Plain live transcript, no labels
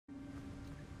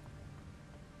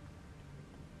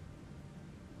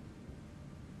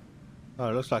Oh,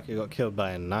 it looks like he got killed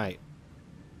by a knight.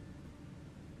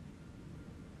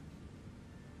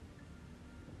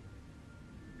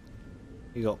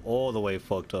 He got all the way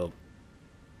fucked up.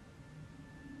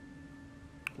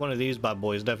 One of these bad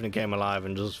boys definitely came alive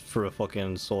and just threw a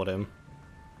fucking sword at him.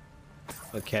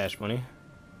 With cash money.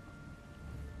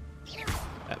 Yep.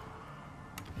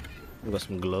 We got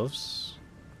some gloves.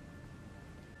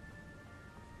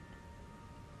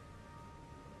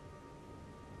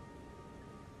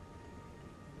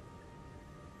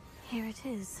 Here it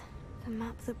is. The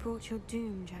map that brought your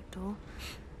doom, Jackdaw.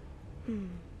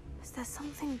 Is there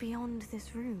something beyond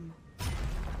this room?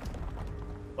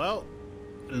 Well,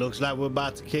 looks like we're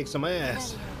about to kick some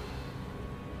ass.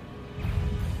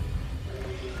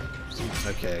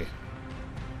 Okay.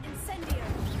 Incendio.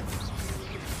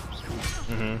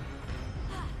 Mm-hmm.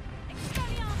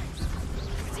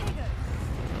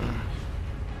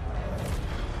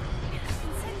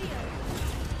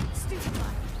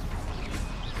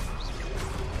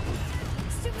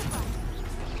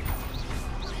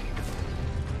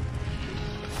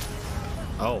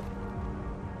 Oh.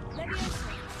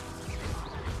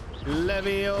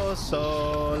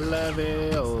 Levioso,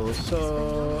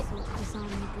 Levioso.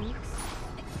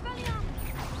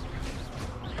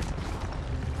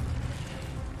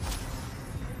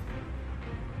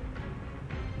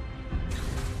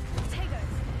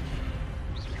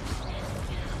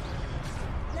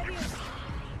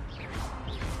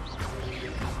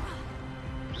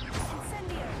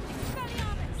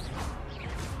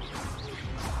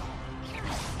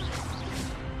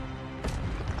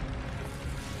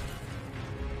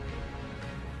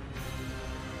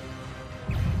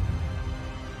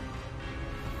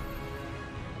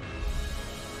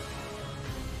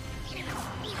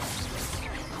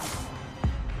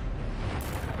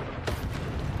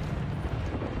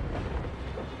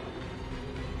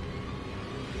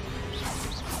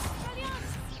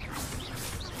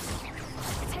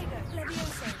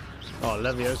 Oh,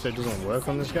 Levioso doesn't work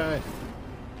on this guy? Of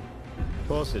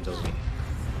course it doesn't.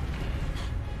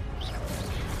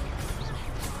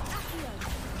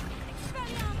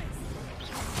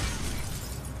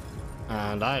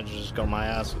 And I just got my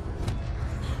ass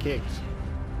kicked.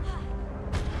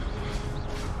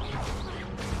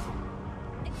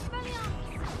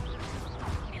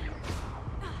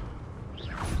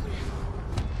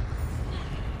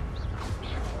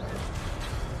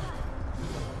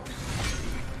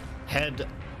 Head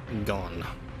gone.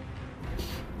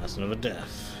 That's another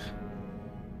death.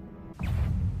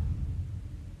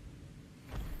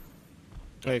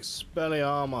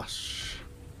 Expelliarmus.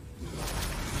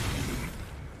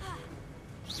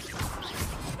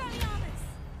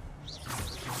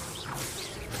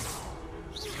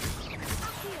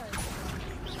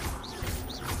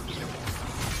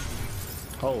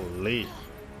 Holy.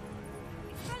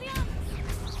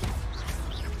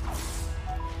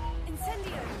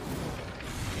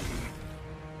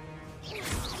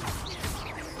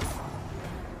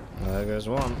 There goes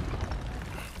one.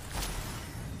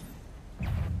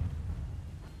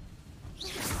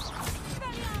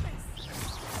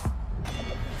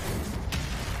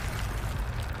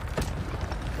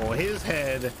 Well, his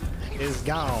head is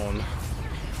gone.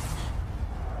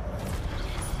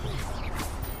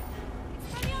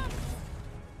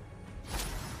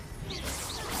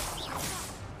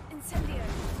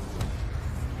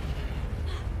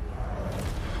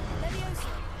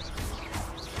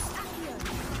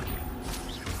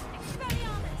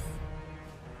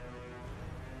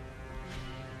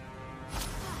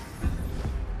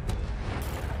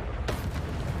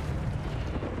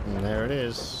 And there it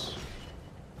is.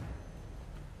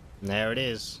 And there it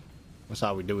is. That's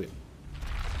how we do it.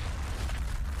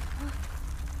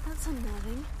 That's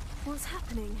unnerving. What's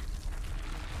happening?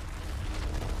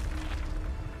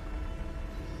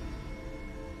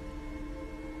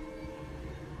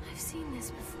 I've seen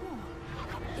this before.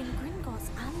 In Gringotts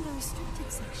and the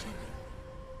restricted section.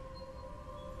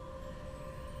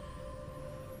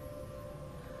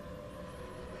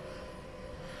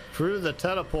 Through the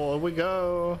teleport we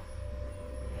go.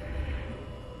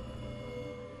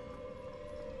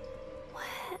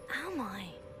 Where am I?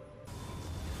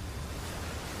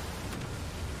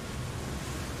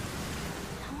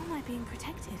 How am I being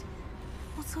protected?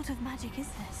 What sort of magic is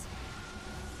this?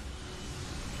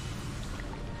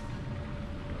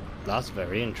 That's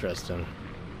very interesting.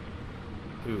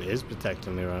 Who is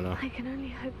protecting me right now? I can only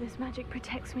hope this magic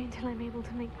protects me until I'm able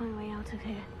to make my way out of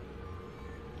here.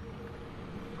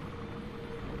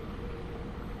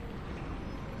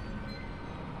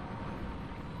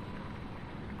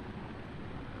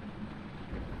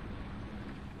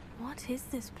 What is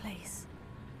this place?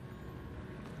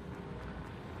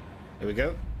 Here we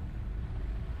go.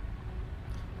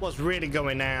 What's really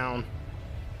going down?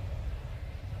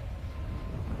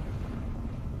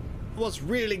 What's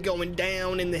really going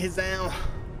down in the Hizal?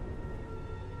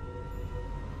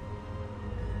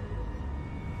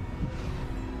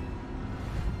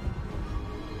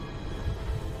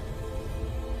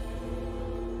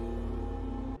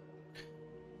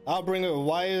 I'll bring it.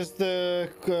 Why is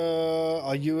the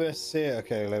a US here?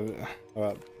 Okay, all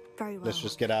right. Very well. Let's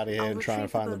just get out of here and try and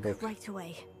find the book right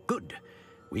away. Good.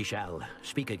 We shall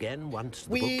speak again once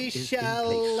the book we is shall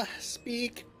in place.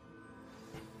 speak.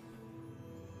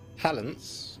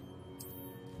 Talents.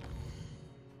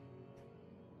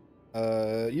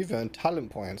 You've earned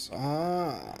talent points.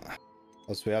 Ah.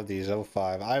 So we have these level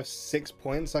 5. I have 6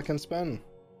 points I can spend.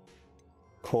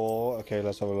 Core. Okay,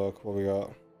 let's have a look. What we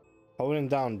got? Holding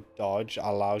down dodge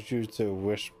allows you to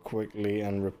wish quickly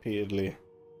and repeatedly.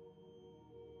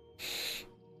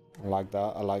 I like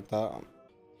that. I like that.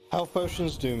 Health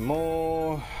potions do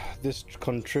more. This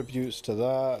contributes to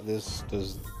that. This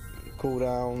does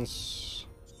cooldowns.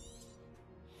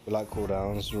 We like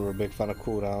cooldowns. We're a big fan of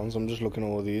cooldowns. I'm just looking at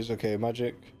all these. Okay,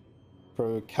 magic.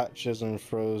 Pro catches and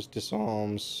throws,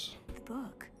 disarms. The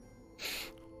book.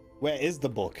 Where is the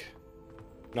book?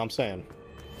 You know what I'm saying?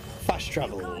 Fast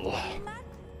travel.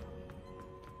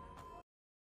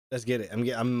 Let's get it.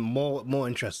 I'm more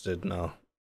interested now.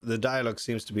 The dialogue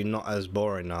seems to be not as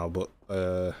boring now, but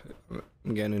I'm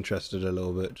getting interested a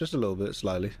little bit, just a little bit,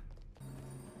 slightly.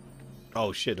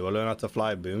 Oh shit! Do I learn how to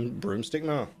fly broomstick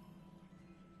now?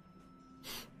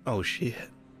 Oh shit!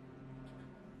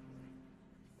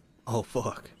 Oh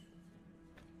fuck!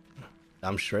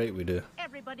 I'm straight. We do.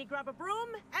 Everybody grab a broom,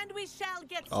 and we shall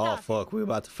get started. Oh fuck! We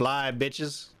about to fly,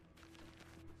 bitches.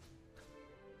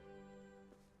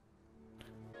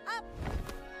 Up.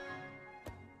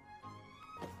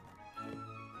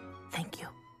 Thank you.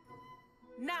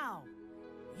 Now,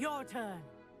 your turn.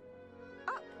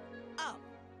 Up. Up.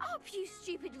 Up, you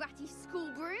stupid ratty school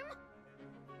broom.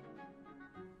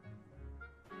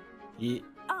 Yeah.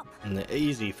 Up.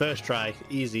 Easy, first try,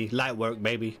 easy, light work,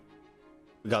 baby.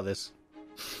 We got this.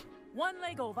 One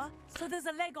leg over, so there's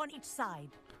a leg on each side.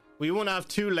 Well, you won't have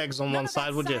 2 legs on one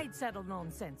side, would you? Side saddle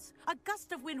nonsense. A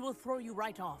gust of wind will throw you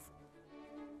right off.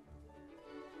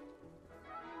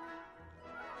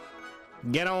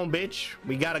 Get on, bitch.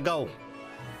 We gotta go.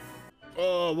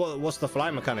 Oh, what's the fly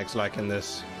mechanics like in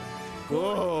this?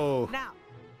 Whoa. Now,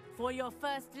 for your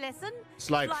first lesson,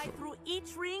 It's like fly through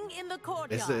each ring in the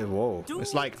courtyard. whoa. Do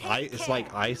It's like take it's care.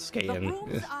 like ice The skating.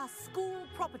 brooms are school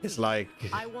property. It's like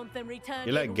I want them returned.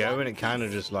 you let in go one and it kind of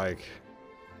piece. just like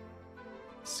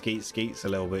skeets a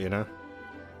little bit, you know?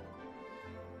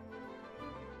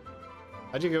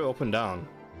 How'd you go up and down?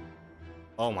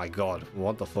 Oh my god,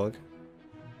 what the fuck?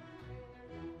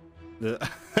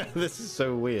 This is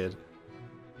so weird.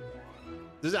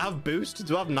 Does it have boost?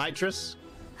 Do I have nitrous?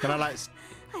 Can I like...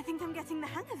 I think I'm getting the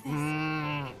hang of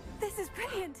this. This is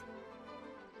brilliant.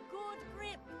 Good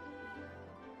grip.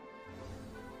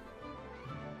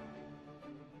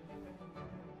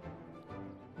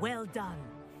 Well done.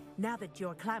 Now that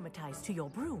you're acclimatized to your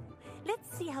broom,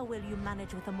 let's see how well you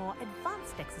manage with a more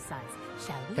advanced exercise,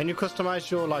 shall we? Can you customize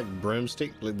your like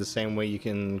broomstick like the same way you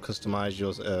can customize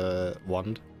your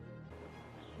wand?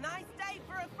 Nice day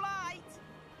for a flight.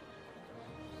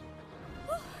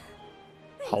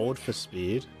 Hold for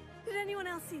speed. Did anyone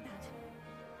else see that?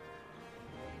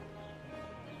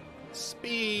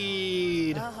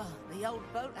 Speed. Oh, the old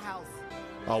boathouse.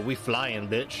 Oh, we flying,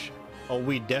 bitch. Oh,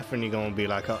 we definitely gonna be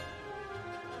like a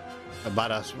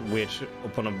badass witch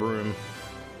up on a broom.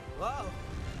 Whoa,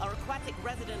 our aquatic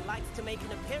resident likes to make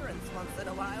an appearance once in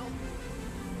a while.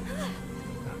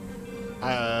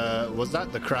 Was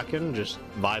that the Kraken just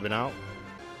vibing out?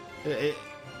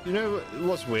 You know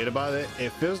what's weird about it?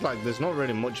 It feels like there's not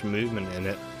really much movement in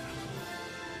it.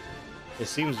 It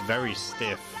seems very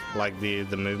stiff, like the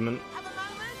movement. Have a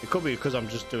moment. It could be because I'm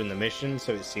just doing the mission,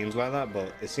 so it seems like that,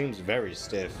 but it seems very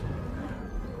stiff.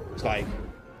 It's like...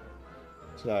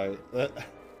 So...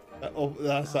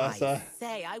 I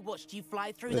say, I watched you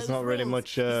fly through There's those not really rooms.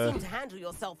 much, You seem to handle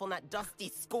yourself on that dusty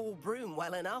school broom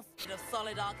well enough. Bit of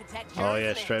solid architecture. Oh yeah,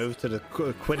 isn't it? straight over to the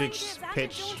Quidditch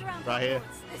pitch right here.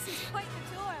 This is quite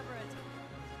the tour, Everett.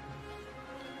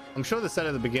 I'm sure they said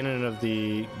at the beginning of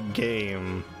the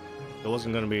game there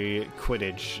wasn't going to be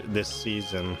Quidditch this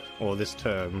season or this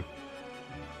term,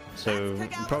 so we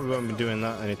probably won't be doing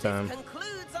that anytime.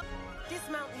 Concludes on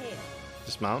dismount here.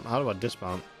 Dismount? How do I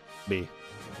dismount? B.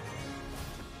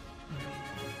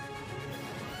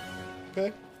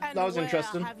 Okay, And that was where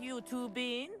interesting. have you two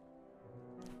been?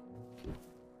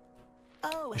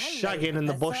 Oh, hello, shagging in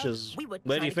the Professor. bushes. We were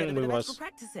Where do you trying to think get a we bit of was? extra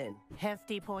practice in.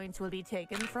 Hefty points will be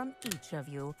taken from each of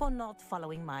you for not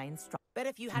following my instructions. Bet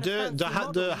if you had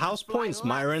The house points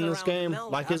matter in this game.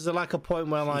 Like, is there like a point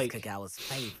where like Kagawa's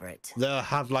favorite. they'll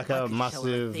have like a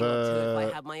massive if I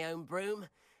had my own broom.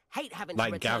 Hate having to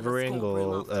like return the gathering school broom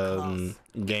or after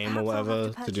class. game or Perhaps I'll have whatever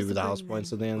to to do purchase with the a house broom points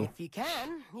then. at the end? If you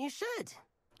can, you should.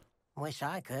 Wish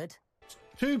I could.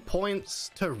 2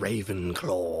 points to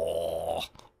Ravenclaw.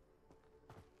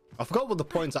 I forgot what the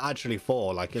points are actually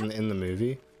for, like in the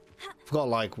movie. I forgot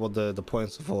like what the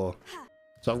points are for.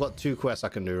 So I've got 2 quests I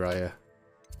can do right here.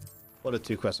 What are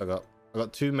 2 quests I got? I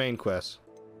got 2 main quests.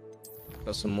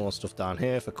 Got some more stuff down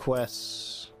here for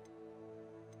quests.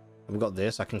 I've got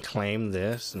this. I can claim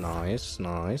this. Nice,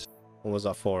 nice. What was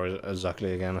that for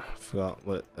exactly again? I forgot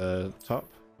what top.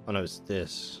 Oh no, it's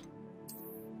this.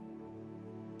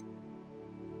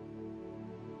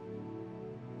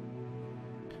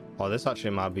 Oh, this actually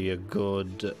might be a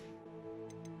good.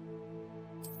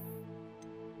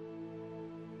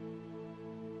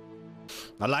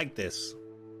 I like this.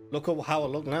 Look at how I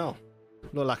look now.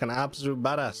 Look like an absolute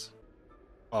badass.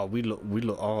 Oh, we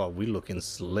looking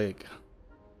slick.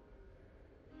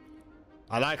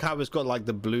 I like how it's got like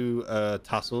the blue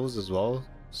tassels as well,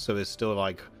 so it's still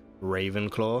like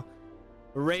Ravenclaw.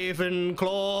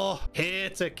 Ravenclaw here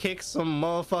to kick some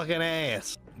motherfucking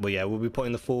ass. But yeah, we'll be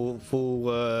putting the full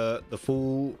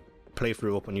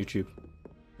playthrough up on YouTube.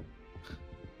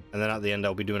 And then at the end,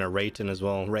 I'll be doing a rating as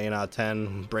well. Rating out of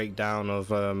 10, breakdown of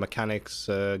mechanics,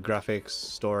 graphics,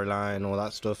 storyline, all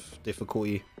that stuff,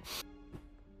 difficulty.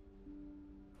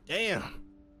 Damn.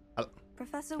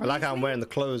 Professor I like how I'm Weasley? wearing the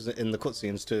clothes in the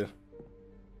cutscenes too.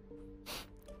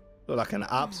 Look like an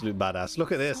absolute badass.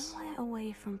 Look at this. Somewhere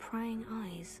away from prying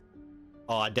eyes.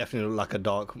 Oh, I definitely look like a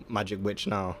dark magic witch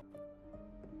now.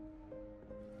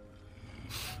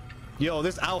 Yo,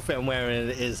 this outfit I'm wearing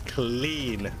is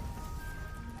clean.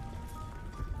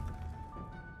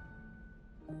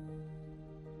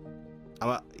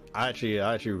 I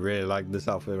actually really like this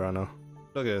outfit right now.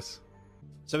 Look at this.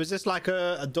 So is this like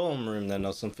a dorm room then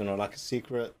or something, or like a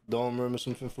secret dorm room or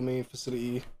something for me,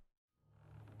 facility?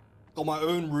 Got my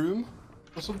own room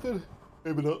or something?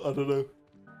 Maybe not, I don't know.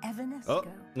 Evanesco. Oh,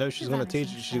 no, she's gonna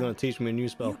teach me a new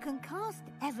spell. You can cast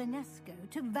Evanesco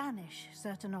to vanish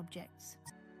certain objects.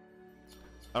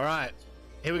 All right,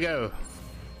 here we go.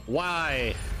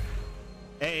 Y,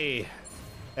 A,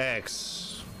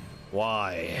 X,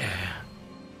 Y.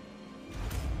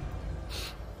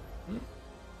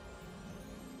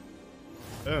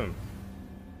 Boom.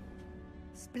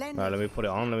 Splendid. All right, let me put it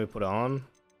on.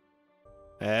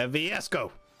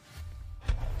 Viesco.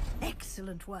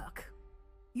 Excellent work.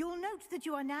 You'll note that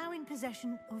you are now in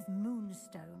possession of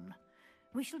Moonstone.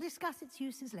 We shall discuss its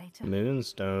uses later.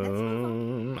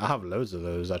 Moonstone. I have loads of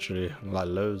those actually, like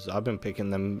loads. I've been picking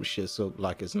them shits up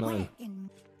like it's nothing.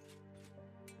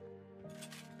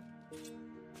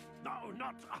 No,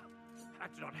 not.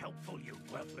 That's not helpful, you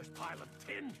worthless pile of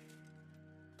tin.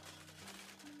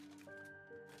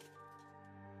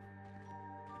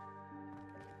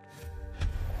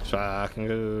 So I can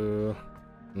go.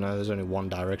 No, there's only one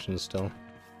direction still.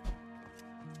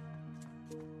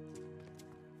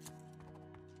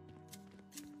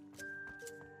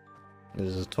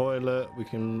 There's a toilet we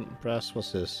can press.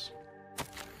 What's this?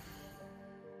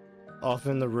 Off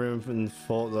in the room and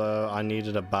thought that I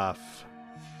needed a bath.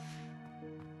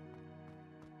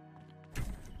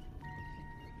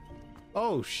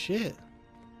 Oh shit.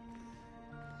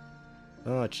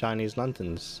 Oh, Chinese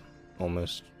lanterns.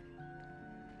 Almost.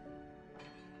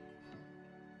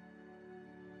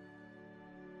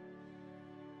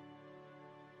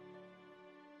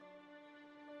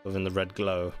 Within the red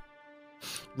glow.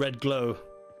 Red glow.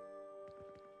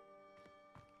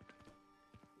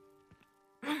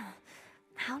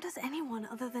 How does anyone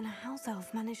other than a house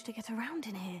elf manage to get around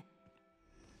in here?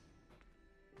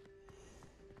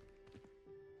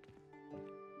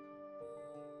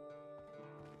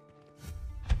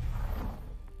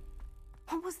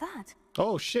 What was that?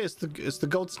 Oh shit, it's the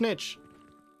gold snitch.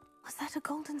 Was that a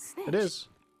golden snitch? It is.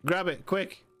 Grab it,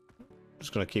 quick.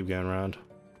 Just gonna keep going around.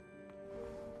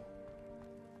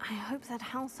 I hope that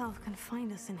house elf can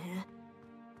find us in here.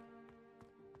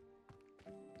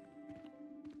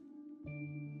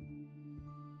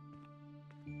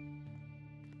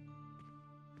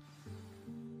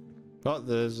 Oh,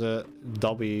 there's a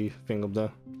Dobby thing up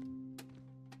there.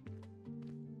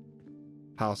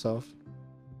 House elf.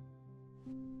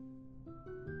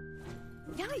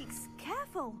 Yikes!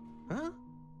 Careful! Huh?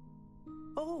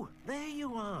 Oh, there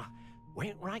you are.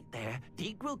 Wait right there.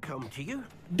 Deke will come to you.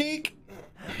 Deke!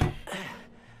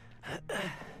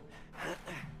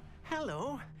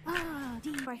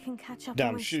 I can catch up. Damn,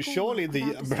 on my surely schoolwork the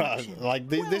without distraction. bruh, like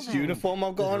this then, uniform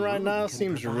I've got on right now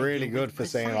seems really good for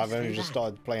saying I've only precisely just that.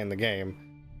 started playing the game.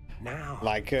 Now,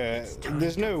 Like, it's time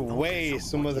there's to no focus way on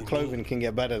some what of the you clothing need. can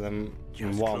get better than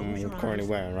Just what close I'm your currently eyes.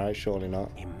 wearing, right? Surely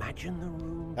not. Imagine the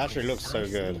room. Actually looks so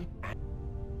good. precisely as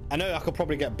I know I could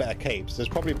probably get better capes. There's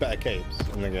probably better capes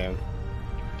in the game.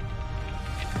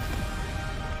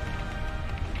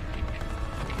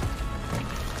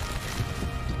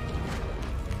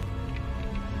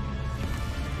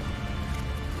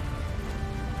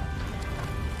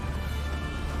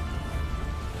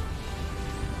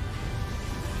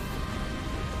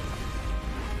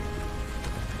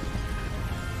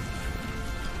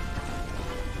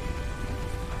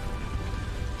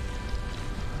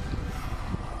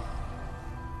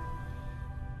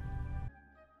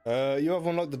 You have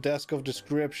unlocked the desk of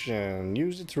description.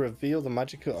 Use it to reveal the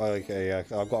magical. Okay, yeah,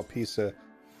 I've got a piece of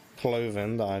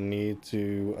clothing that I need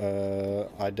to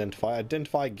identify.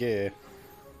 Identify gear.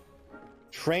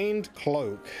 Trained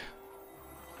cloak.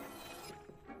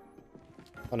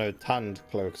 Oh no, tanned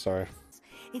cloak. Sorry.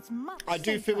 It's much I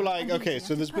do safer feel like, and okay, easier so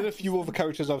to there's been a few purchase other them.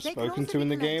 characters I've They can spoken also to be in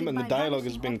the game, collected and the by dialogue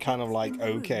has vanishing been kind of objects like in the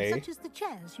room, okay. such as the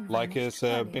chairs you Like vanished it's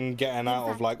earlier. been getting In out of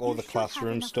fact, like all you the should have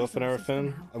classroom enough stuff and resources for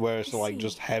everything, now. where it's I like see.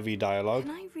 just heavy dialogue.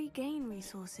 Can I regain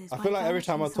resources? I by feel like every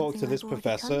time I banishing talk to something this I've already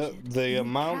professor, conjured? the You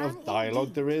amount can of dialogue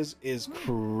indeed. there is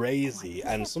crazy,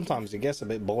 Quite and sometimes it gets a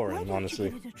bit Why boring, don't you honestly.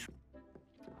 give it a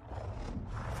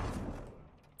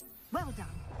well done.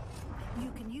 You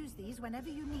can use these whenever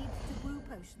you need to brew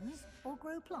potions or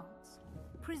grow plants.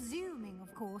 Presuming,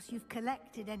 of course, you've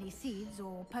collected any seeds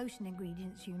or potion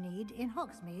ingredients you need in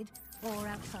Hogsmeade or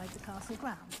outside the castle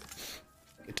grounds.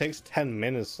 It takes 10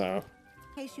 minutes though.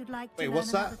 In case you'd like to Wait, learn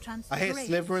what's that? another I hear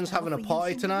transfiguration Slytherin's spell having a for use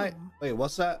party in the tonight. room. Wait,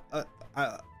 what's that?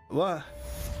 What?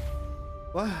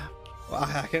 What?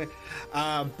 I can.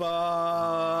 I'm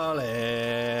balling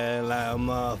like a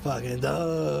motherfucking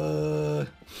dog.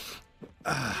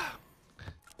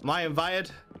 Am I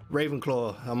invited?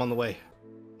 Ravenclaw, I'm on the way.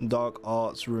 Dark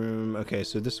arts room. Okay,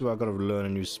 so this is where I gotta learn a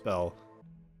new spell.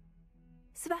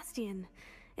 Sebastian,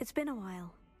 it's been a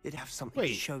while. You'd have something Wait.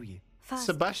 to show you. First,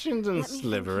 Sebastian's and let me thank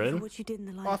you for Slytherin. what you did in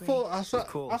the I library. thought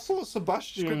course.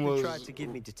 Sebastian Scribbler was. tried to give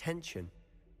me detention,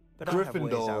 but I have ways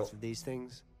Gryffindor. out of these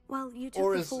things. Well, you took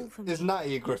Or the is fall for me.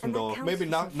 Natty a and that Gryffindor? counts Maybe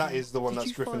for Nat something. is the one Did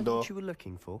that's you find Gryffindor. what you were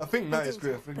looking for? I think I Nat is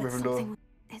did, but Gryffindor. something-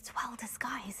 It's well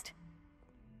disguised.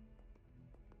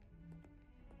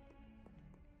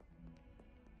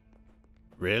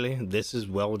 Really? This is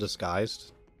well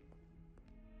disguised?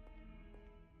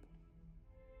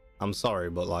 I'm sorry,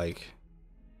 but like,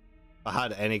 if I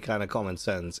had any kind of common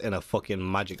sense in a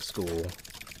fucking magic school,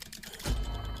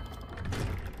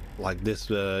 like this,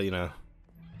 you know,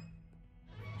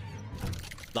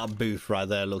 that booth right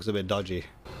there looks a bit dodgy.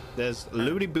 There's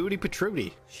Looty Booty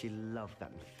Patrudy. She loved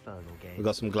that infernal game. We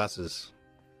got some glasses.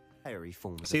 Fairy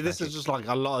forms See, of this is magic. just like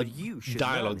a lot But you of should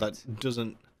dialogue learn that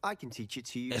doesn't. I can teach it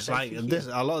to you. It's safely like this.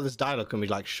 here. A lot of this dialogue can be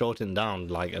like shortened down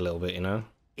like a little bit, you know.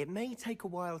 It may take a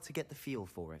while to get the feel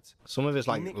for it. Some of it's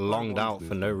like Mimic my longed wand out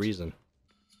for no movement. reason.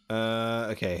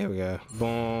 Okay, here we go.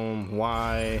 Boom,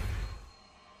 Y,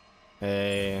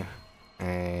 A,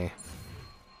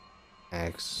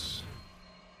 X.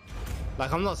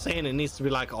 Like, I'm not saying it needs to be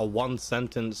like a one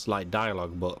sentence like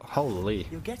dialogue, but holy.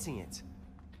 You're getting it.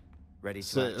 Ready to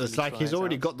So actually it's like try he's it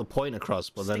already out? got the point across,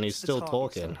 but then Stick he's to the still target,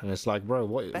 talking, sir. and it's like, bro,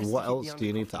 what Best to what keep else the do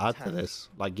you need to add uncrossed to hand. this?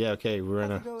 Like, yeah, okay, we're in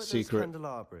Have a a go at those secret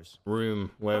candelabras. room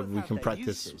where Both we have can their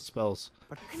practice uses. spells.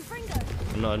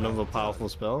 Confringo. No, another powerful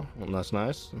spell. Well, that's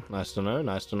nice. Nice to know.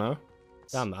 Nice to know.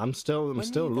 Damn, I'm still When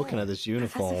still you're looking there, at this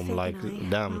Professor uniform. Fig Like, and I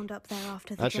damn, wound up there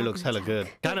after the actually looks dragon hella good.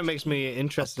 attack. Kind of makes me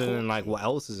interested in like what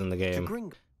else is in the To game.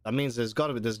 Gringo. That means there's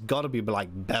gotta be like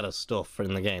better stuff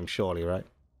in the game, surely, right?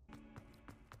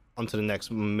 On to the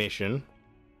next mission.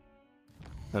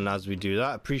 And as we do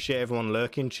that, appreciate everyone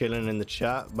lurking, chilling in the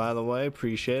chat. By the way,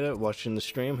 appreciate it. Watching the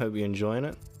stream. Hope you're enjoying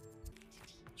it.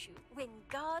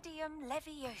 Wingardium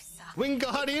Leviosa.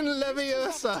 Wingardium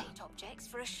Leviosa. Levitate objects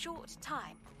for a short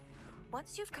time.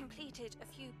 Once you've completed a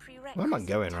few prerequisites. Where am I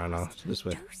going right now? This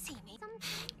way. Do see me.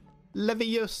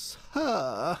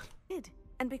 Leviosa. Did.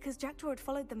 And because Jackdaw had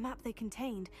followed the map they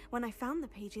contained, when I found the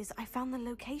pages, I found the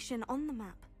location on the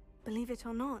map. Believe it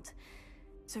or not,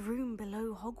 it's a room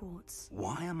below Hogwarts.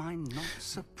 Why am I not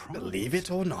surprised? Believe it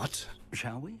or not.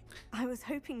 Shall we? I was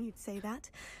hoping you'd say that.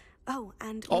 Oh,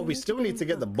 and Oh, we still need to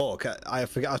get the book. book. I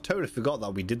forgot. I totally forgot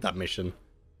that we did that mission.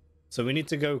 So we need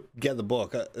to go get the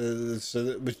book.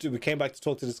 So we came back to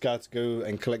talk to this guy to go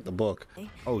and collect the book.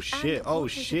 Oh shit! And Oh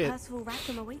portrait of shit! Percival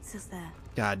Rackham awaits us there.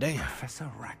 God damn! Professor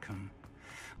Rackham.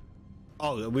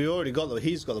 Oh, we already got the.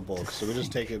 He's got the book, so we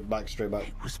just take it back straight back.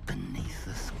 It was beneath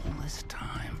us all this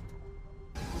time.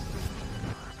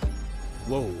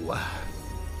 Whoa!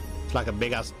 It's like a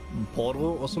big ass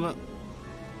portal or something.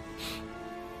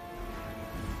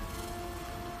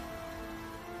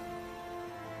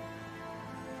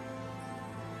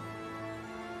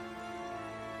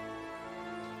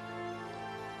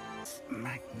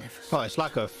 Magnificent. Oh, it's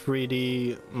like a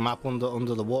 3D map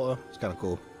under the water. It's kind of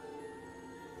cool.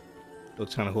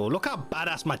 Looks kind of cool. Look how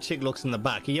badass my chick looks in the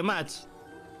back. Are you mad?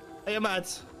 Are you mad?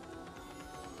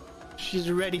 She's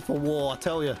ready for war, I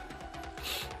tell you.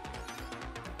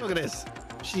 Look at this.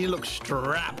 She looks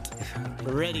strapped,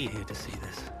 ready here to see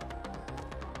this.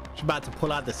 She's about to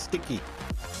pull out the sticky.